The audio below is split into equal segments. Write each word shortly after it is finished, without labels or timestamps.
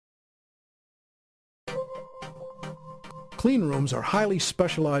Clean rooms are highly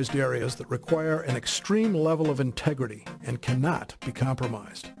specialized areas that require an extreme level of integrity and cannot be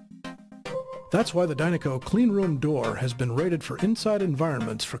compromised. That's why the DYNACO Clean Room door has been rated for inside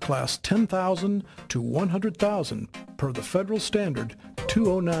environments for class 10,000 to 100,000 per the federal standard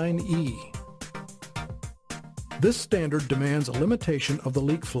 209E. This standard demands a limitation of the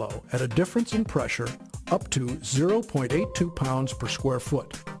leak flow at a difference in pressure up to 0.82 pounds per square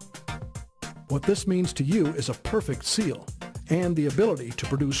foot. What this means to you is a perfect seal and the ability to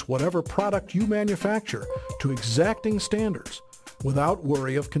produce whatever product you manufacture to exacting standards without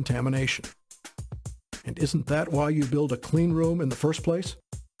worry of contamination. And isn't that why you build a clean room in the first place?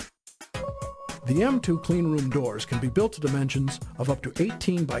 The M2 clean room doors can be built to dimensions of up to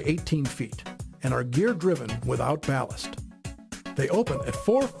 18 by 18 feet and are gear-driven without ballast. They open at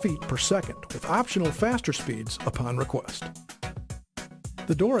 4 feet per second with optional faster speeds upon request.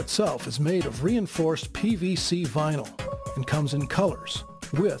 The door itself is made of reinforced PVC vinyl and comes in colors,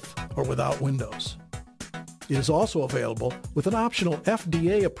 with or without windows. It is also available with an optional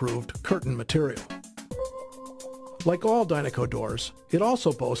FDA-approved curtain material. Like all DYNACO doors, it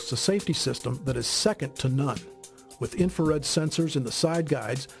also boasts a safety system that is second to none, with infrared sensors in the side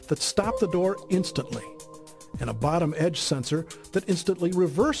guides that stop the door instantly, and a bottom edge sensor that instantly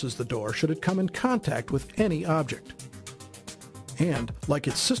reverses the door should it come in contact with any object. And, like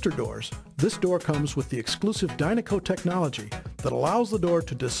its sister doors, this door comes with the exclusive DYNACO technology that allows the door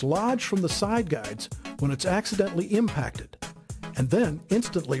to dislodge from the side guides when it's accidentally impacted, and then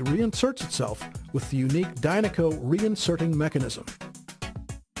instantly reinserts itself with the unique DYNACO reinserting mechanism.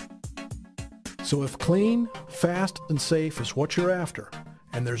 So if clean, fast, and safe is what you're after,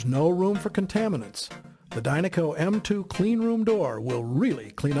 and there's no room for contaminants, the DYNACO M2 Clean Room door will really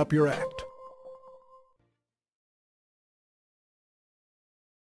clean up your act.